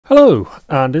Hello,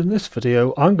 and in this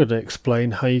video I'm going to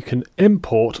explain how you can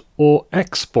import or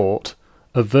export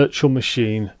a virtual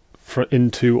machine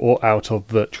into or out of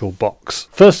VirtualBox.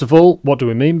 First of all, what do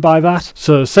we mean by that?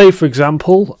 So say for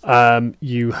example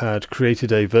you had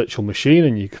created a virtual machine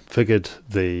and you configured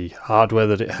the hardware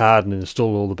that it had and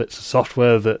installed all the bits of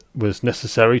software that was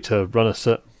necessary to run a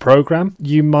certain program.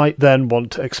 You might then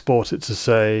want to export it to,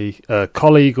 say, a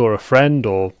colleague or a friend,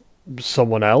 or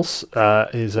someone else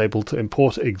is able to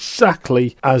import it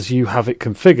exactly as you have it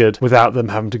configured without them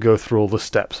having to go through all the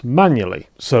steps manually.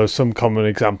 So some common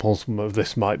examples of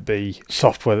this might be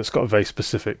software that's got a very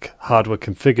specific hardware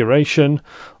configuration,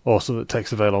 or something that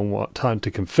takes a very long time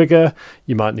to configure.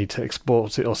 You might need to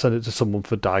export it or send it to someone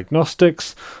for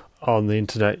diagnostics. On the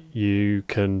internet you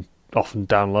can often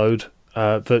download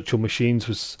virtual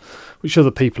machines which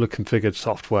other people have configured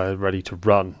software ready to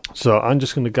run. So I'm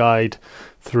just going to guide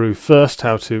through first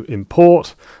how to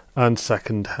import and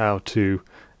second how to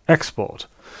export.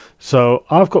 So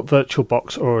I've got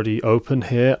VirtualBox already open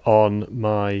here on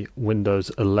my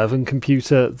Windows 11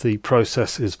 computer. The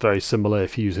process is very similar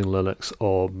if you're using Linux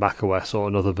or Mac OS or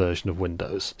another version of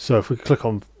Windows. So if we click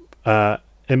on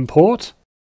import,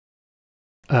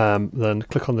 then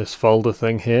click on this folder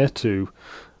thing here to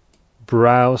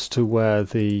browse to where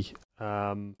the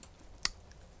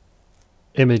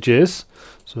image is.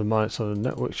 So mine, it's on a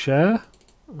network share.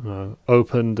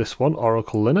 Open this one,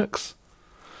 Oracle Linux,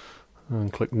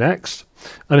 and click next.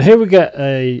 And here we get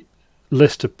a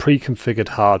list of pre-configured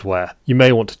hardware. You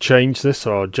may want to change this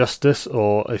or adjust this,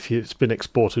 or if it's been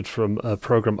exported from a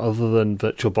program other than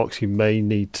VirtualBox, you may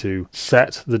need to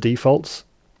set the defaults.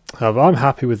 However, I'm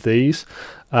happy with these.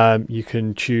 You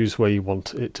can choose where you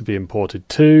want it to be imported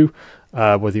to,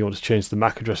 whether you want to change the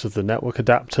MAC address of the network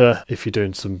adapter. If you're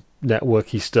doing some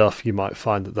networky stuff, you might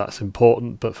find that that's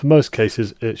important, but for most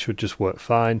cases it should just work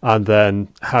fine. And then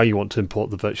how you want to import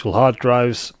the virtual hard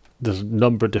drives. There's a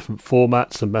number of different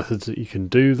formats and methods that you can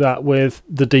do that with.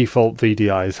 The default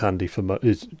VDI is handy for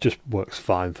it just works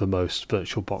fine for most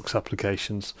VirtualBox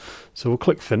applications. So we'll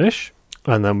click finish.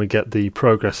 And then we get the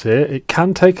progress here. It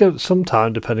can take some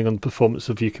time depending on the performance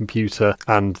of your computer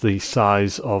and the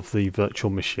size of the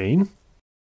virtual machine.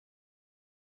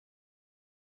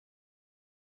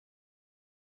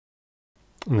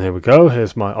 And here we go.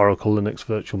 Here's my Oracle Linux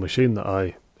virtual machine that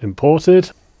I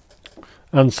imported.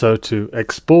 And so to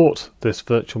export this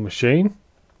virtual machine,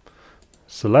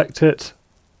 select it,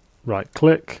 right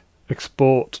click,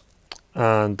 export,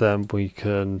 and then we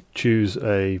can choose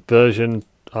a version.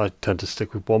 I tend to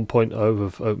stick with 1.0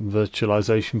 of Open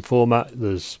Virtualization format.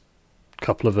 There's a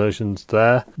couple of versions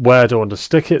there. Where do I want to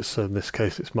stick it? So in this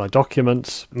case it's my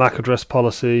documents. MAC address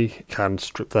policy, you can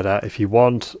strip that out if you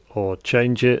want, or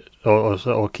change it,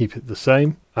 or keep it the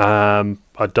same. I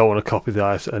don't want to copy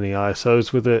any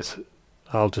ISOs with it.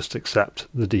 I'll just accept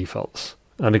the defaults.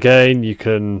 And again, you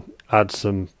can add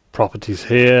some properties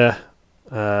here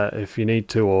if you need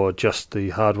to, or adjust the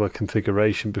hardware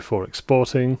configuration before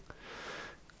exporting.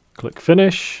 Click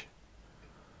finish,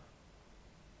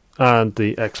 and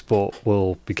the export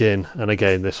will begin. And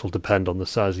again, this will depend on the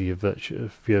size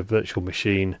of your virtual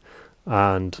machine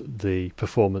and the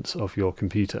performance of your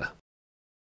computer.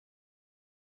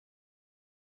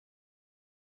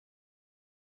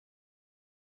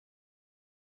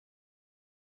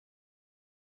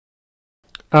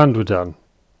 And we're done.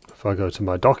 If I go to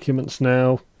my documents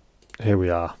now, here we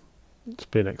are. It's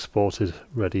been exported,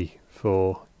 ready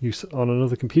for use on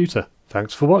another computer.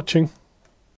 Thanks for watching.